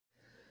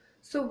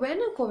So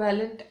when a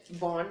covalent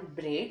bond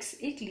breaks,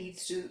 it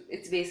leads to,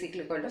 it's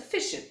basically called a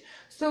fission.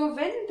 So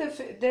when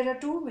there are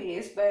two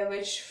ways by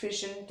which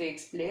fission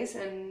takes place,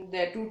 and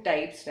there are two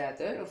types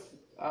rather of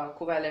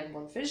covalent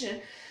bond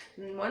fission.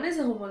 One is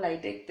a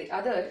homolytic, the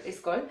other is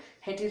called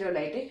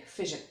heterolytic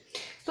fission.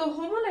 So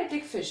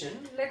homolytic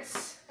fission,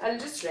 I'll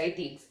just write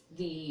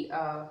the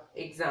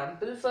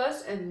example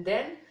first, and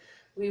then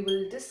we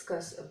will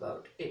discuss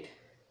about it.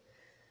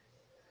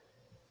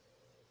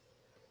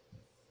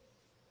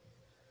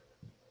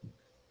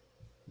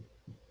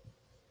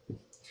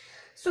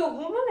 So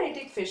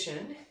homolytic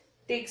fission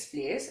takes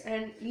place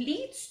and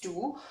leads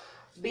to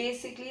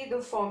basically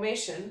the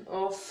formation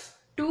of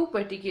two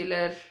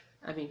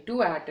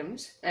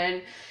atoms,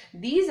 and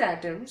these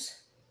atoms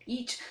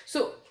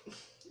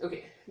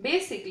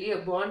basically a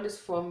bond is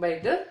formed by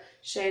the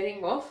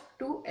sharing of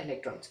two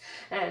electrons.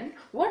 And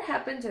what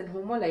happens in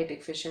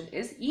homolytic fission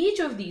is each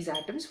of these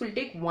atoms will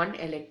take one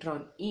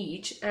electron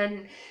each,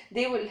 and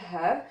they will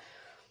have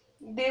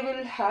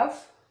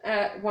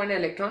one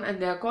electron,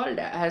 and they are called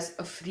as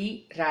a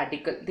free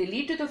radical. They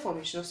lead to the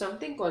formation of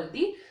something called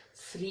the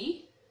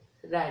free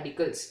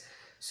radicals.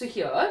 So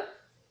here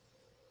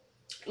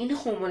in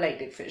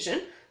homolytic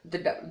fission,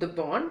 the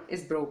bond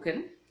is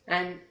broken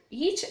and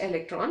each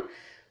electron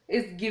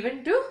is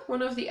given to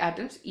one of the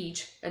atoms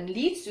each, and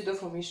leads to the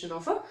formation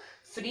of a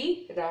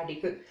free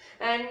radical.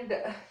 And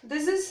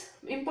this is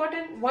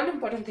important. One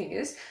important thing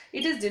is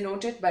it is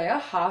denoted by a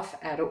half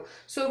arrow.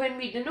 So when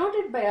we denote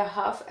it by a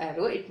half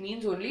arrow, it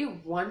means only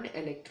one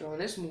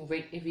electron is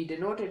moving. If we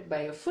denote it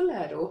by a full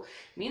arrow,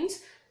 it means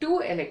two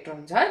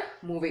electrons are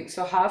moving.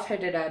 So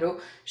half-headed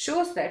arrow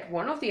shows that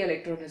one of the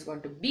electron has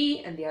gone to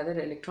B and the other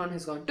electron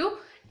has gone to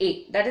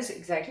A. That is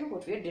exactly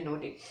what we are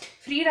denoting.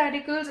 Free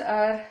radicals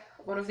are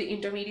one of the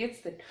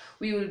intermediates that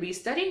we will be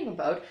studying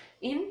about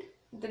in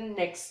the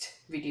next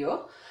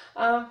video.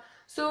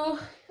 So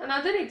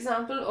another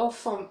example of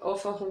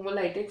a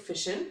homolytic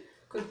fission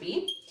could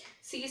be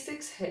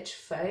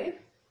C6H5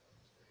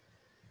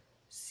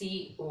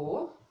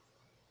 CO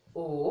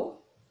O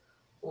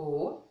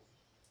O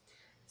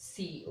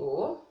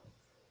CO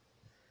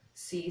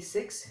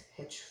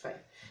C6H5.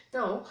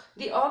 Now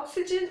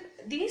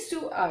these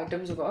two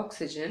atoms of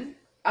oxygen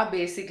are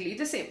basically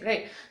the same,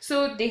 right?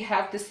 So they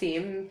have the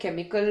same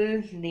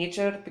chemical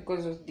nature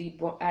because of the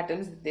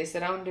atoms that they're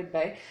surrounded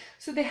by.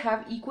 So they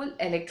have equal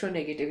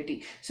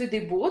electronegativity. So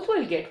they both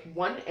will get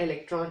one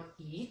electron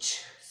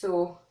each.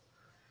 So,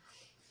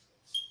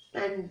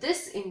 and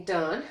this in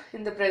turn,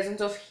 in the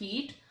presence of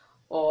heat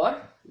or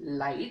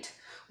light,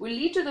 will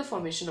lead to the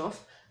formation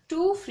of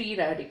two free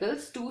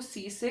radicals, two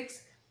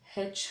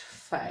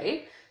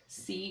C6H5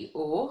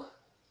 COO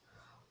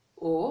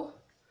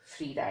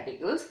free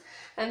radicals,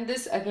 and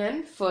this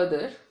again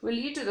further will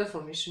lead to the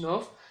formation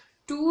of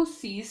two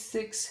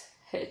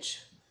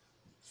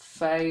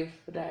C6H5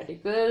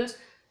 radicals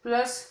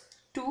plus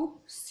two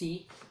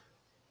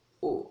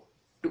CO2.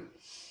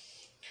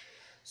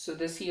 So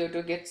the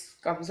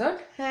CO2 comes out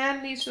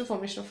and leads to the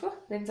formation of a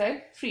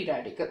benzyl free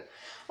radical.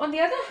 On the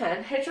other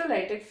hand,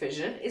 heterolytic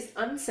fission is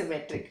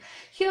unsymmetric.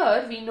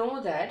 Here we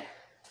know that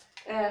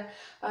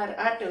our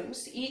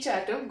atoms, each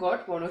atom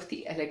got one of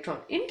the electron.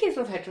 In case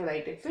of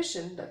heterolytic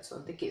fission, that's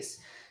not the case.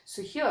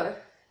 So here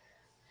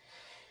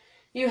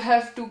you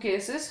have two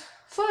cases.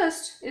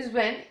 First is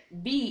when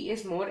B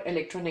is more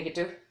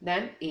electronegative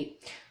than A.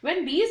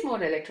 When B is more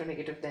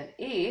electronegative than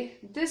A,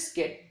 this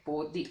gets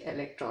both the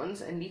electrons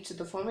and leads to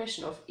the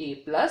formation of A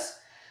plus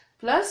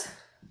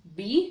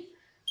B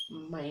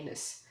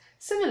minus.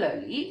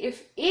 Similarly,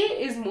 if A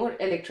is more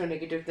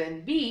electronegative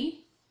than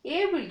B,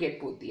 A will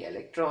get both the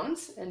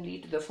electrons and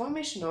lead to the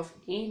formation of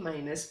A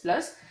minus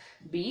plus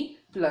B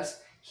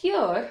plus.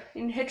 Here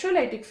in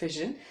heterolytic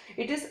fission,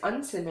 it is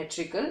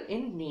unsymmetrical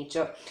in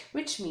nature,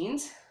 which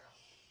means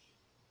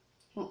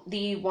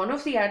one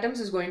of the atoms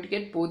is going to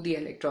get both the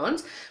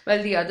electrons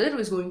while the other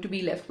is going to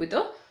be left with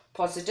a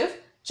positive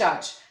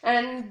charge,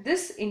 and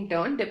this in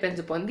turn depends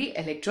upon the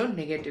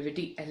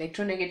electronegativity.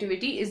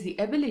 Electronegativity is the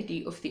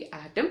ability of the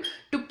atom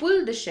to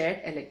pull the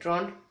shared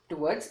electron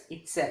towards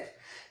itself.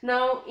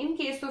 Now in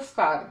case of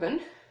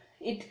carbon,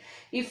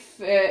 if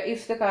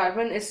the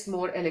carbon is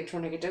more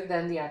electronegative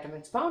than the atom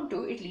it's bound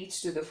to, it leads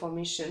to the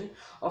formation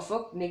of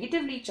a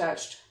negatively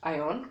charged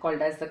ion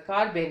called as the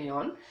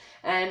carbanion,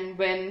 and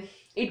when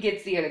it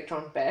gets the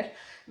electron pair,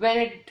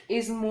 when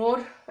it's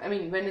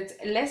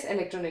less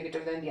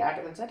electronegative than the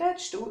atom it's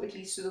attached to, it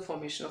leads to the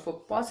formation of a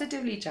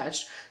positively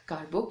charged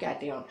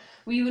carbocation.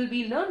 We will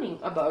be learning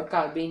about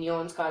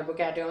carbanions,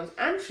 carbocations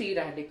and free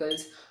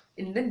radicals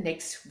in the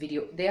next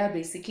video. They are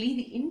basically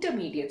the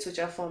intermediates which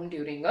are formed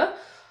during a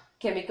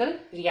chemical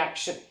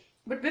reaction.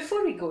 But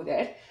before we go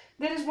there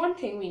is one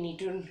thing we need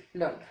to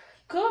learn: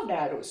 curved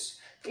arrows.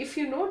 If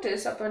you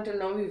notice, up until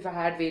now we've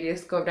had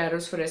various curved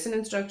arrows for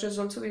resonance structures.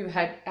 Also we've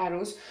had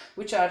arrows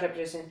which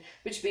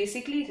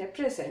basically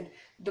represent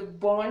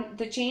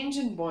the change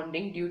in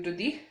bonding due to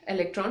the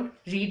electron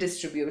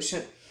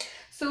redistribution.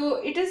 So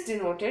it is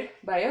denoted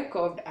by a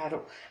curved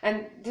arrow,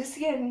 and this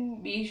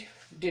can be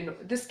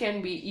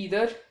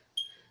either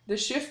the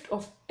shift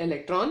of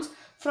electrons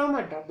from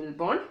a double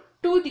bond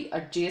to the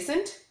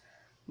adjacent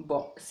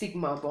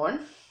sigma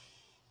bond.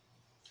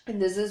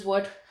 And this is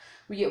what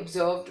we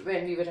observed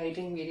when we were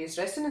writing various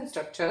resonance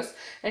structures.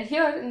 And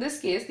here in this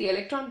case, the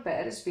electron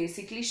pair is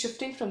basically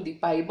shifting from the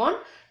pi bond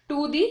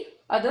to the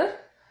other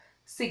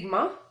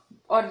sigma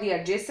or the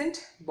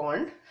adjacent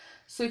bond.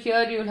 So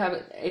here you will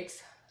have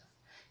X.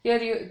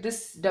 Here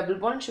this double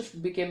bond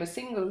shift became a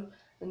single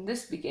and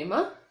this became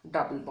a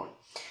double bond.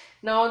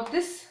 Now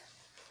this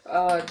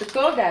the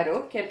curved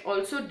arrow can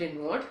also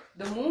denote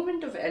the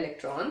movement of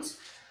electrons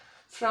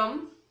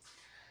from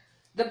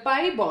the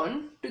pi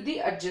bond to the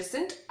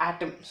adjacent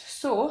atom.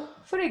 So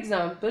for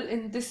example,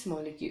 in this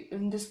molecule,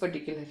 in this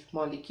particular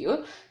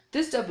molecule,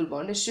 this double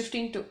bond is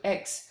shifting to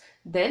X.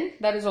 Then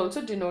that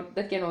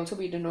can also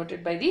be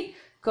denoted by the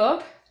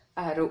curved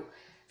arrow.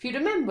 If you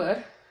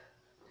remember,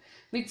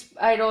 which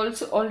I had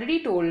also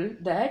already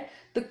told that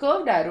the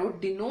curved arrow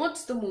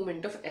denotes the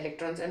movement of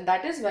electrons, and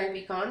that is why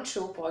we can't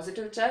show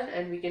positive charge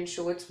and we can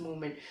show its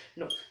movement.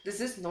 No,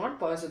 this is not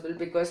possible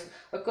because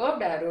a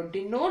curved arrow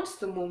denotes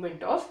the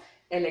movement of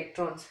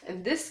electrons,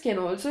 and this can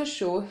also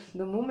show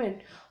the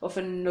movement of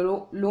a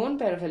lone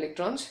pair of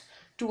electrons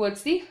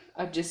towards the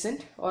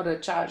adjacent, or a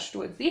charge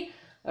towards the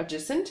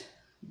adjacent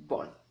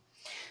bond.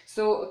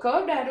 So a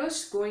curved arrow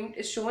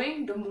is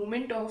showing the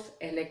movement of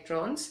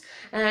electrons,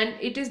 and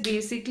it is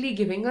basically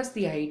giving us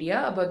the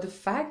idea about the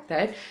fact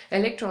that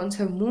electrons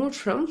have moved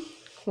from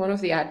one of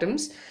the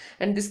atoms,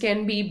 and this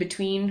can be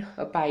between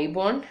a pi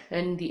bond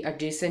and the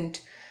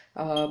adjacent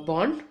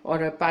bond,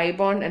 or a pi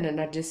bond and an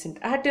adjacent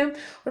atom,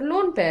 or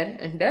lone pair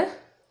and a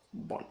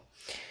bond.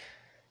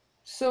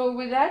 So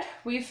with that,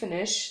 we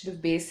finish the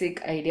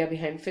basic idea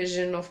behind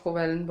fission of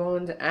covalent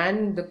bonds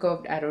and the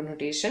curved arrow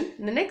notation.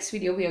 In the next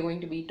video, we are going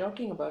to be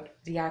talking about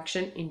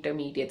reaction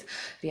intermediates.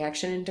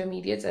 Reaction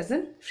intermediates as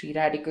in free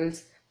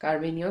radicals,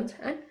 carbanions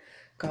and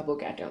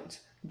carbocations.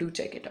 Do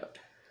check it out.